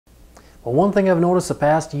Well, one thing I've noticed the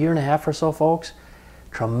past year and a half or so, folks,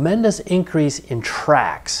 tremendous increase in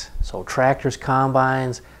tracks. So tractors,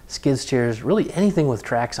 combines, skid steers, really anything with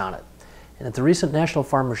tracks on it. And at the recent National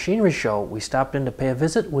Farm Machinery Show, we stopped in to pay a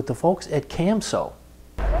visit with the folks at Camso.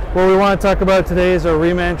 What we want to talk about today is our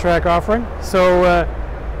Reman track offering. So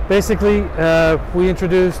basically, we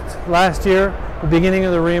introduced last year the beginning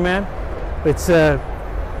of the Reman. It's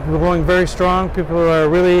going very strong. People are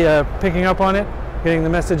really picking up on it, getting the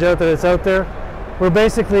message out that it's out there. We're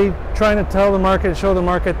basically trying to tell the market, show the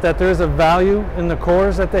market that there is a value in the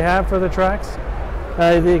cores that they have for the tracks.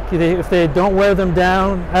 If they don't wear them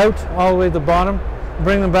down out all the way to the bottom,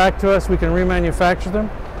 bring them back to us, we can remanufacture them.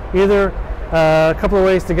 Either a couple of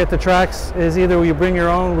ways to get the tracks is either you bring your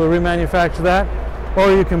own, we'll remanufacture that,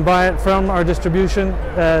 or you can buy it from our distribution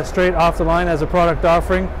straight off the line as a product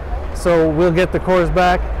offering. So we'll get the cores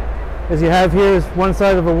back. As you have here is one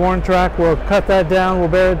side of a worn track. We'll cut that down, we'll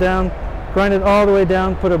bear it down, grind it all the way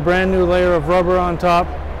down, put a brand new layer of rubber on top,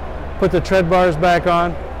 put the tread bars back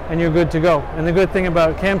on, and you're good to go. And the good thing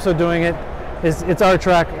about Camso doing it is it's our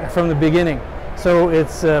track from the beginning. So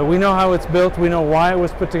it's we know how it's built, we know why it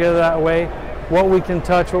was put together that way, what we can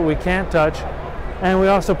touch, what we can't touch, and we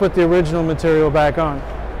also put the original material back on.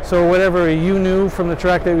 So whatever you knew from the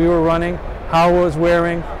track that you were running, how it was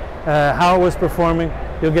wearing, how it was performing,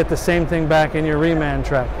 you'll get the same thing back in your Reman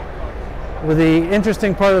track. Well, the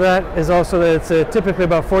interesting part of that is also that it's typically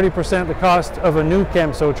about 40% the cost of a new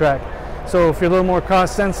Camso track. So if you're a little more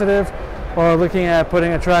cost sensitive or looking at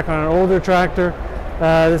putting a track on an older tractor,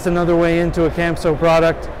 this is another way into a Camso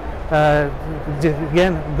product.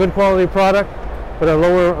 Again, good quality product, but a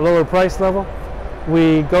lower price level.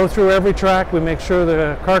 We go through every track, we make sure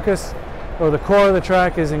the carcass or the core of the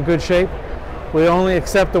track is in good shape. We only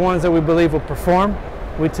accept the ones that we believe will perform.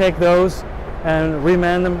 We take those and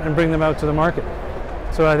reman them and bring them out to the market.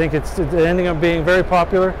 So I think it's ending up being very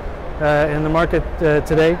popular in the market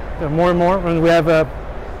today, more and more. And we have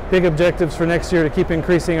big objectives for next year to keep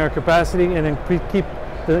increasing our capacity and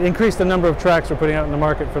increase the number of tracks we're putting out in the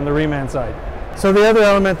market from the Reman side. So the other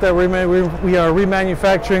element that we are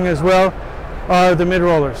remanufacturing as well are the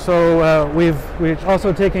mid-rollers. So we're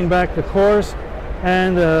also taking back the cores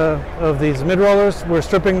and of these mid-rollers. We're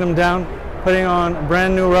stripping them down, putting on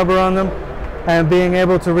brand new rubber on them, and being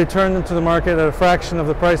able to return them to the market at a fraction of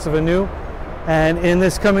the price of a new. And in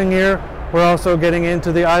this coming year, we're also getting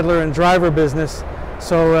into the idler and driver business.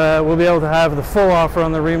 So we'll be able to have the full offer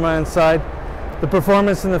on the Reman side. The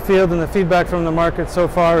performance in the field and the feedback from the market so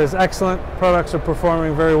far is excellent. Products are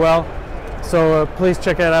performing very well. So please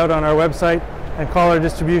check it out on our website and call our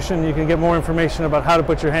distribution. You can get more information about how to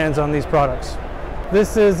put your hands on these products.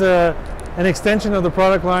 This is an extension of the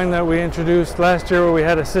product line that we introduced last year where we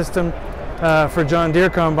had a system for John Deere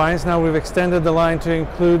combines. Now we've extended the line to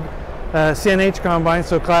include CNH combines,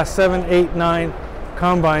 so class 7, 8, 9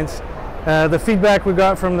 combines. The feedback we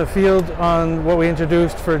got from the field on what we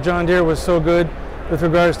introduced for John Deere was so good with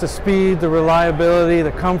regards to speed, the reliability,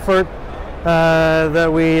 the comfort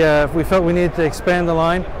that we felt we needed to expand the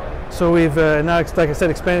line. So we've now, like I said,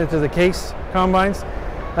 expanded to the case combines.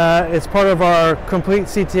 It's part of our complete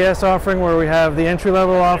CTS offering where we have the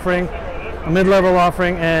entry-level offering, a mid-level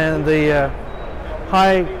offering, and the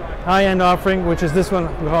high-end offering, which is this one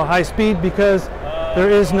we call high speed, because there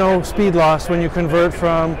is no speed loss when you convert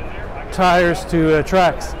from tires to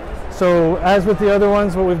tracks. So as with the other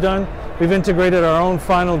ones, what we've done, we've integrated our own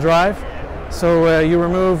final drive. So you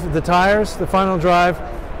remove the tires, the final drive,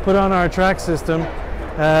 put on our track system.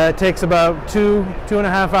 It takes about two and a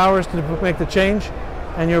half hours to make the change,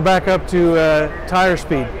 and you're back up to tire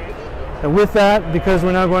speed. And with that, because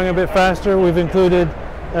we're now going a bit faster, we've included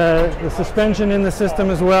the suspension in the system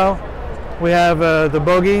as well. We have the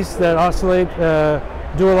bogies that oscillate,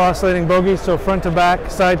 dual oscillating bogies, so front to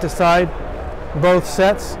back, side to side, both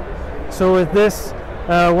sets. So with this,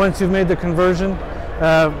 once you've made the conversion,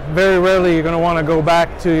 very rarely you're going to want to go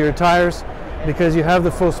back to your tires because you have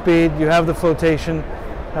the full speed, you have the flotation,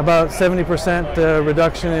 about 70%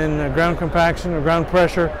 reduction in ground compaction or ground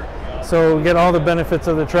pressure. So you get all the benefits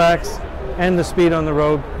of the tracks and the speed on the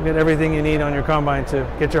road. You get everything you need on your combine to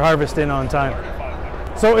get your harvest in on time.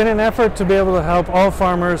 So in an effort to be able to help all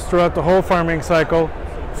farmers throughout the whole farming cycle,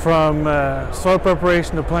 from soil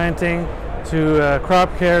preparation to planting to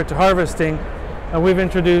crop care to harvesting, we've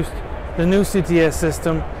introduced the new CTS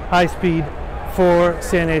system, high speed, for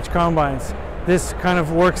CNH combines. This kind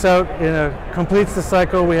of works out completes the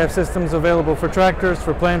cycle. We have systems available for tractors,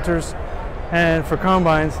 for planters, and for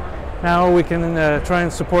combines. Now we can try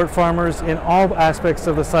and support farmers in all aspects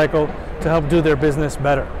of the cycle to help do their business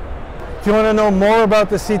better. If you want to know more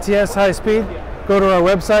about the CTS high speed, go to our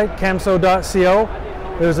website,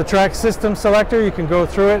 camso.co. There's a track system selector. You can go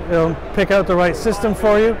through it. It'll pick out the right system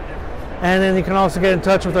for you. And then you can also get in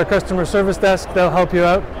touch with our customer service desk. They'll help you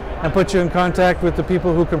out and put you in contact with the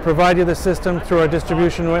people who can provide you the system through our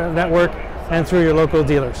distribution network and through your local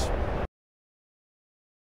dealers.